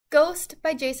Ghost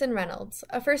by Jason Reynolds,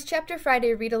 a First Chapter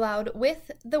Friday read aloud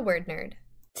with the Word Nerd.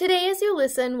 Today as you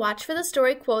listen, watch for the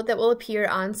story quote that will appear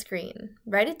on screen.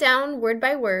 Write it down word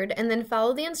by word and then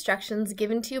follow the instructions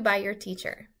given to you by your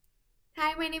teacher.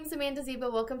 Hi, my name is Amanda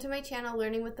Ziba. Welcome to my channel,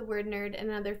 Learning with the Word Nerd, and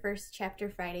another First Chapter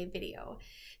Friday video.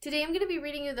 Today I'm going to be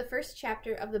reading you the first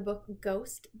chapter of the book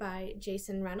Ghost by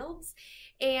Jason Reynolds.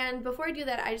 And before I do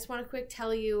that, I just want to quick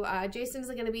tell you, Jason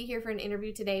isn't going to be here for an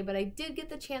interview today, but I did get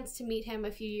the chance to meet him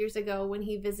a few years ago when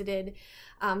he visited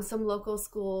some local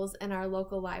schools and our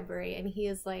local library, and he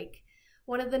is like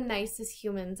one of the nicest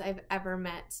humans I've ever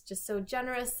met. Just so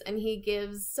generous, and he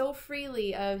gives so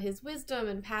freely of his wisdom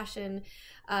and passion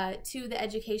to the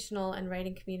educational and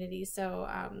writing community. So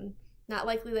not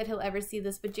likely that he'll ever see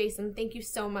this, but Jason, thank you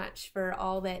so much for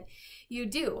all that you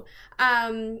do.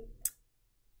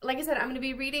 Like I said, I'm going to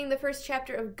be reading the first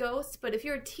chapter of Ghost, but if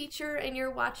you're a teacher and you're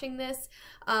watching this,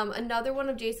 another one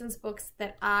of Jason's books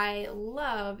that I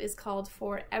love is called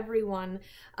For Everyone,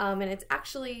 and it's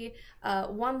actually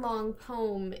one long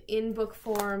poem in book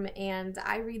form, and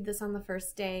I read this on the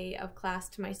first day of class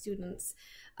to my students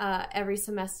every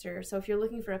semester. So if you're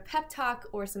looking for a pep talk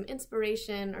or some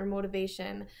inspiration or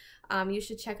motivation, you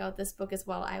should check out this book as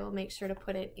well. I will make sure to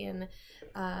put it in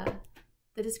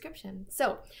the description.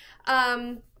 So,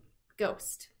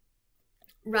 Ghost.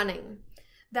 Running.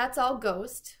 That's all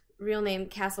Ghost, real name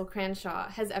Castle Cranshaw,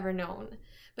 has ever known.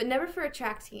 But never for a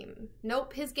track team.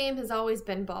 Nope, his game has always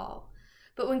been ball.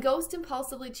 But when Ghost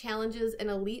impulsively challenges an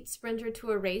elite sprinter to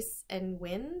a race and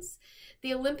wins,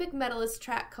 the Olympic medalist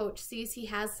track coach sees he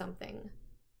has something.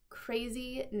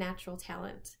 Crazy natural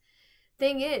talent.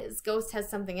 Thing is, Ghost has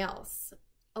something else.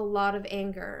 A lot of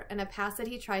anger and a past that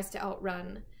he tries to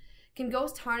outrun. Can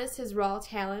Ghost harness his raw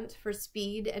talent for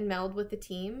speed and meld with the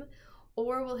team,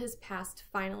 or will his past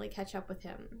finally catch up with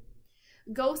him?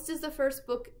 Ghost is the first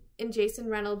book in Jason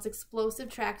Reynolds' explosive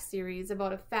track series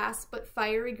about a fast but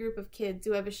fiery group of kids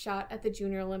who have a shot at the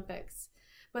Junior Olympics.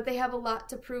 But they have a lot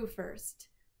to prove first,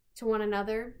 to one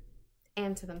another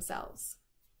and to themselves.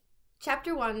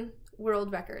 Chapter 1,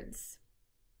 World Records.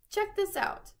 Check this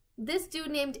out. This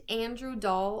dude named Andrew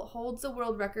Dahl holds the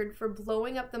world record for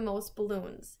blowing up the most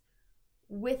balloons.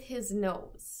 With his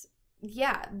nose.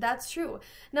 Yeah, that's true.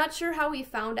 Not sure how he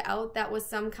found out that was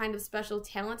some kind of special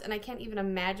talent, and I can't even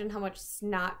imagine how much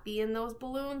snot be in those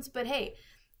balloons, but hey,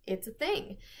 it's a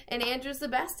thing, and Andrew's the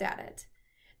best at it.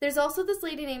 There's also this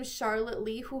lady named Charlotte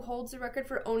Lee who holds the record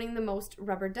for owning the most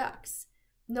rubber ducks.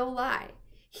 No lie.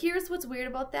 Here's what's weird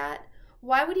about that.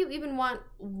 Why would you even want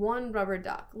one rubber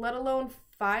duck, let alone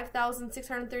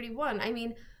 5,631? I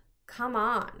mean, come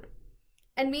on.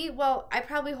 And me, well, I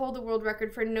probably hold the world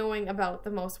record for knowing about the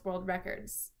most world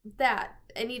records. That,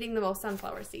 and eating the most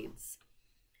sunflower seeds.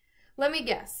 Let me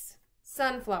guess.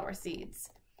 Sunflower seeds.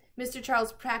 Mr.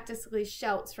 Charles practically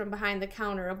shouts from behind the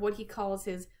counter of what he calls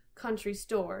his country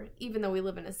store, even though we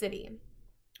live in a city.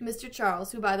 Mr.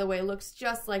 Charles, who by the way looks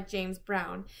just like James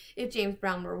Brown, if James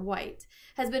Brown were white,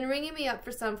 has been ringing me up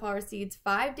for sunflower seeds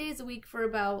 5 days a week for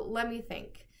about, let me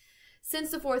think,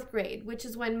 since the 4th grade, which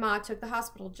is when Ma took the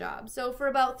hospital job, so for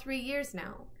about 3 years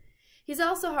now. He's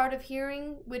also hard of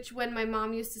hearing, which when my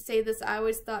mom used to say this, I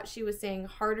always thought she was saying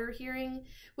harder hearing,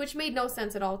 which made no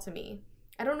sense at all to me.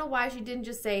 I don't know why she didn't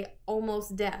just say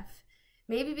almost deaf.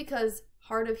 Maybe because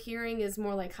hard of hearing is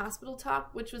more like hospital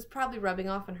talk, which was probably rubbing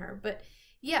off on her. But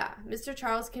yeah, Mr.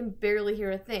 Charles can barely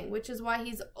hear a thing, which is why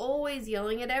he's always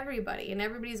yelling at everybody, and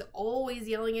everybody's always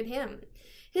yelling at him.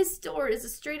 His store is a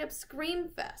straight-up scream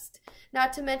fest,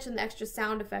 not to mention the extra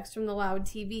sound effects from the loud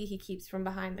TV he keeps from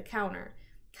behind the counter.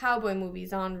 Cowboy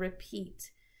movies on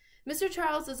repeat. Mr.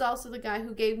 Charles is also the guy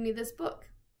who gave me this book,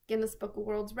 Guinness Book of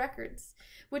World Records,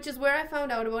 which is where I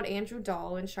found out about Andrew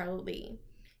Dahl and Charlotte Lee.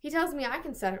 He tells me I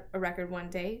can set a record one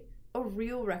day, a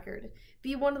real record,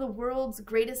 be one of the world's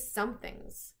greatest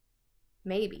somethings.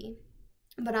 Maybe.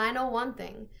 But I know one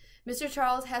thing. Mr.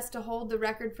 Charles has to hold the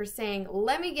record for saying,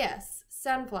 let me guess,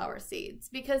 sunflower seeds,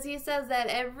 because he says that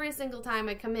every single time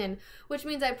I come in, which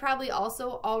means I probably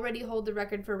also already hold the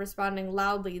record for responding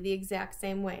loudly the exact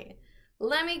same way.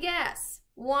 Let me guess,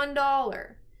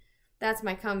 $1. That's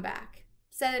my comeback.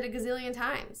 Said it a gazillion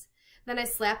times. Then I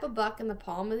slap a buck in the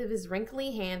palm of his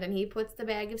wrinkly hand and he puts the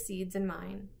bag of seeds in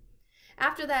mine.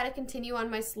 After that, I continue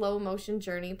on my slow motion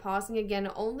journey, pausing again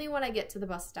only when I get to the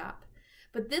bus stop.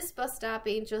 But this bus stop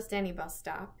ain't just any bus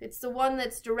stop. It's the one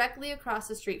that's directly across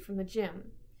the street from the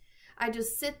gym. I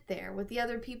just sit there with the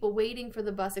other people waiting for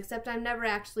the bus, except I'm never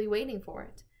actually waiting for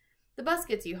it. The bus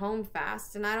gets you home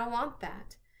fast, and I don't want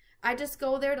that. I just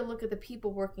go there to look at the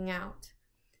people working out.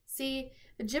 See,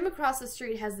 the gym across the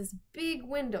street has this big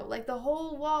window, like the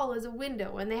whole wall is a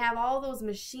window, and they have all those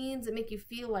machines that make you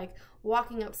feel like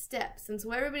walking up steps, and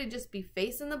so everybody just be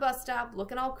facing the bus stop,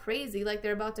 looking all crazy like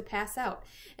they're about to pass out.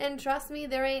 And trust me,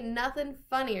 there ain't nothing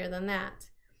funnier than that.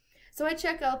 So I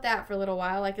check out that for a little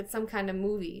while like it's some kind of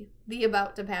movie, the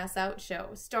About to Pass Out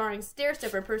show, starring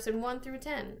stair-stepper person 1 through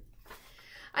 10.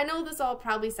 I know this all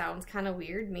probably sounds kind of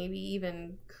weird, maybe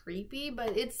even creepy,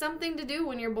 but it's something to do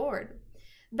when you're bored.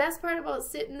 Best part about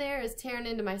sitting there is tearing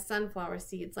into my sunflower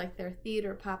seeds like they're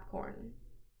theater popcorn.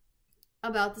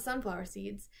 About the sunflower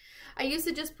seeds. I used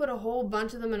to just put a whole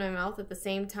bunch of them in my mouth at the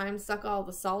same time, suck all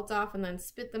the salt off, and then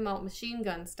spit them out machine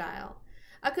gun style.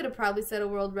 I could have probably set a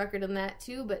world record in that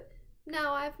too, but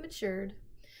now I've matured.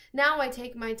 Now I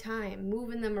take my time,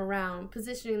 moving them around,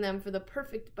 positioning them for the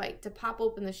perfect bite to pop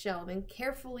open the shell, then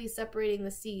carefully separating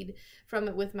the seed from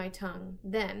it with my tongue.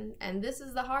 Then, and this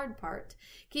is the hard part,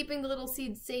 keeping the little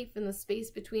seed safe in the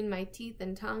space between my teeth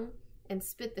and tongue, and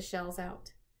spit the shells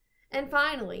out. And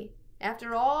finally,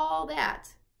 after all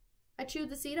that, I chew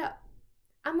the seed up.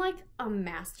 I'm like a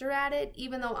master at it,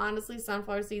 even though honestly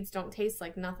sunflower seeds don't taste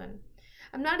like nothing.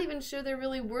 I'm not even sure they're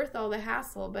really worth all the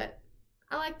hassle, but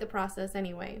I like the process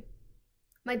anyway.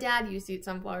 My dad used to eat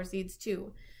sunflower seeds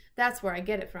too. That's where I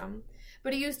get it from.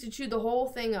 But he used to chew the whole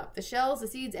thing up. The shells, the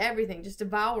seeds, everything. Just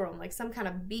devour them like some kind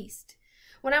of beast.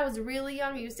 When I was really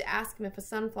young, I used to ask him if a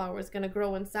sunflower was going to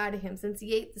grow inside of him since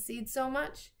he ate the seeds so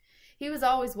much. He was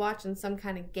always watching some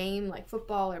kind of game like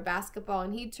football or basketball,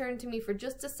 and he'd turn to me for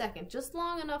just a second, just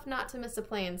long enough not to miss a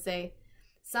play, and say,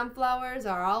 "Sunflowers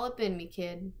are all up in me,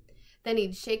 kid." Then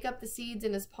he'd shake up the seeds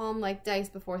in his palm like dice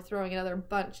before throwing another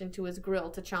bunch into his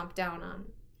grill to chomp down on.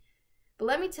 But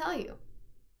let me tell you,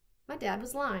 my dad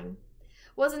was lying.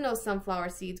 Wasn't no sunflower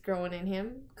seeds growing in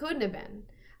him. Couldn't have been.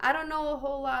 I don't know a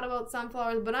whole lot about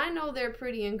sunflowers, but I know they're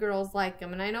pretty and girls like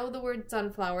them, and I know the word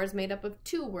sunflower is made up of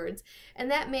 2 words, and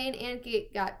that man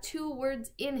ain't got 2 words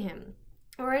in him,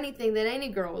 or anything that any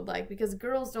girl would like, because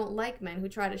girls don't like men who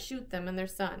try to shoot them and their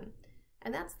son.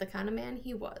 And that's the kind of man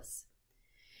he was.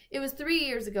 It was 3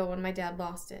 years ago when my dad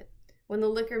lost it, when the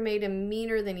liquor made him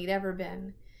meaner than he'd ever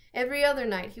been. Every other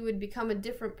night he would become a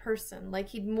different person, like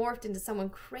he'd morphed into someone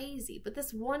crazy. But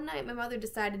this one night my mother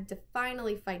decided to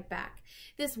finally fight back.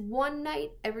 This one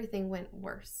night everything went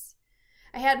worse.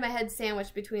 I had my head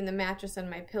sandwiched between the mattress and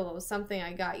my pillow, something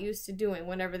I got used to doing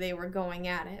whenever they were going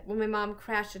at it, when my mom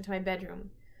crashed into my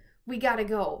bedroom. "We gotta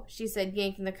go," she said,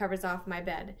 yanking the covers off my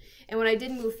bed. And when I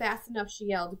didn't move fast enough, she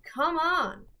yelled, "Come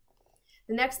on!"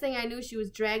 The next thing I knew, she was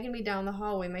dragging me down the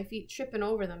hallway, my feet tripping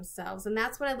over themselves, and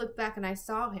that's when I looked back and I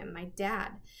saw him, my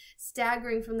dad,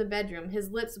 staggering from the bedroom,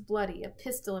 his lips bloody, a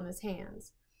pistol in his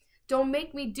hands. "Don't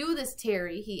make me do this,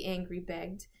 Terry," he angry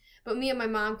begged. But me and my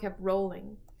mom kept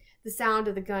rolling. The sound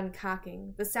of the gun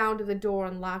cocking, the sound of the door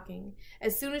unlocking.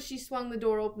 As soon as she swung the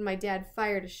door open, my dad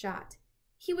fired a shot.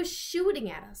 He was shooting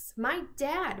at us. My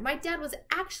dad was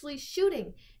actually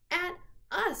shooting at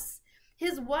us,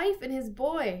 his wife and his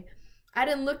boy. I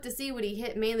didn't look to see what he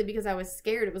hit, mainly because I was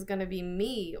scared it was going to be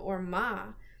me or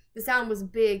Ma. The sound was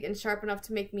big and sharp enough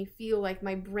to make me feel like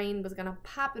my brain was going to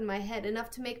pop in my head, enough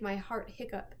to make my heart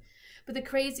hiccup. But the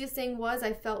craziest thing was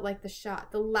I felt like the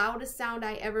shot, the loudest sound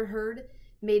I ever heard,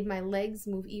 made my legs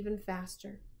move even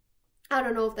faster. I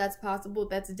don't know if that's possible, but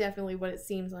that's definitely what it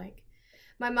seems like.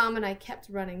 My mom and I kept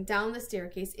running down the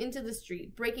staircase into the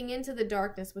street, breaking into the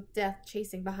darkness with death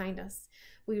chasing behind us.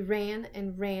 We ran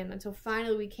and ran until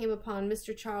finally we came upon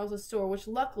Mr. Charles's store, which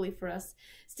luckily for us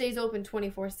stays open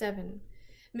 24/7.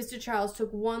 Mr. Charles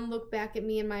took one look back at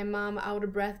me and my mom, out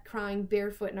of breath, crying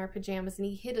barefoot in our pajamas, and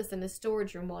he hid us in his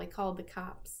storage room while he called the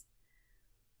cops.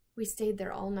 We stayed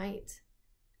there all night.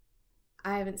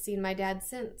 I haven't seen my dad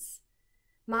since.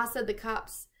 Ma said the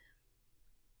cops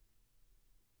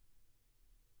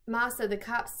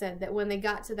said that when they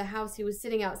got to the house, he was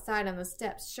sitting outside on the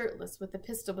steps, shirtless, with the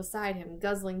pistol beside him,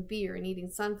 guzzling beer and eating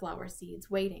sunflower seeds,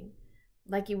 waiting.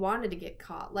 Like he wanted to get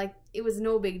caught, like it was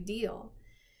no big deal.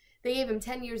 They gave him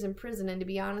 10 years in prison, and to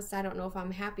be honest, I don't know if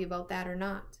I'm happy about that or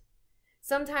not.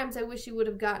 Sometimes I wish he would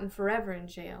have gotten forever in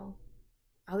jail.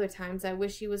 Other times I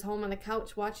wish he was home on the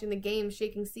couch watching the game,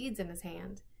 shaking seeds in his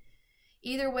hand.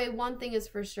 Either way, one thing is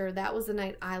for sure, that was the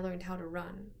night I learned how to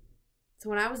run. So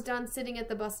when I was done sitting at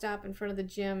the bus stop in front of the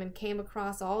gym and came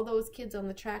across all those kids on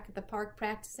the track at the park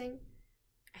practicing,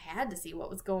 I had to see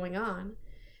what was going on,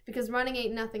 because running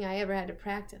ain't nothing I ever had to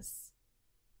practice.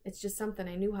 It's just something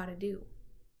I knew how to do.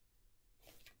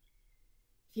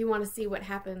 If you want to see what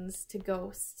happens to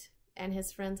Ghost and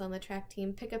his friends on the track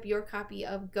team pick up your copy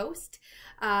of Ghost,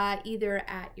 either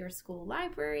at your school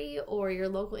library or your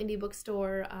local indie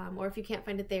bookstore, or if you can't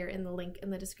find it there, in the link in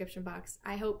the description box.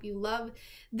 I hope you love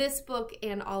this book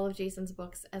and all of Jason's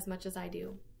books as much as I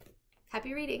do.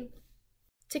 Happy reading!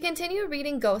 To continue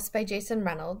reading Ghost by Jason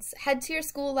Reynolds, head to your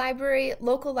school library,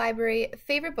 local library,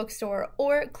 favorite bookstore,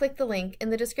 or click the link in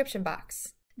the description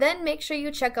box. Then make sure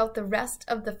you check out the rest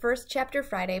of the First Chapter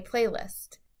Friday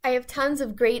playlist. I have tons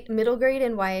of great middle grade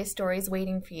and YA stories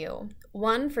waiting for you,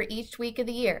 one for each week of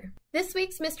the year. This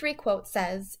week's mystery quote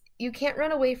says, "You can't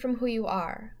run away from who you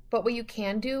are, but what you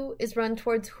can do is run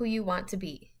towards who you want to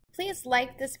be." Please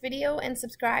like this video and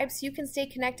subscribe so you can stay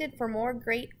connected for more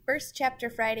great First Chapter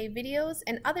Friday videos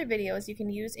and other videos you can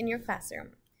use in your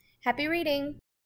classroom. Happy reading!